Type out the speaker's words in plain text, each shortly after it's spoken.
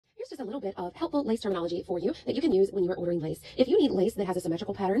just a little bit of helpful lace terminology for you that you can use when you're ordering lace. If you need lace that has a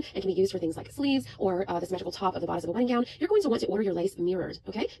symmetrical pattern and can be used for things like sleeves or the symmetrical top of the bodice of a wedding gown, you're going to want to order your lace mirrored,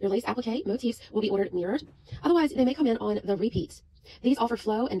 okay? Your lace applique motifs will be ordered mirrored. Otherwise, they may come in on the repeat. These offer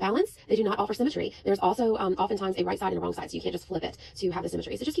flow and balance. They do not offer symmetry. There's also oftentimes a right side and a wrong side, so you can't just flip it to have the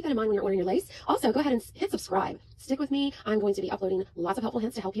symmetry. So just keep that in mind when you're ordering your lace. Also, go ahead and hit subscribe. Stick with me. I'm going to be uploading lots of helpful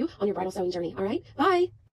hints to help you on your bridal sewing journey. All right? Bye.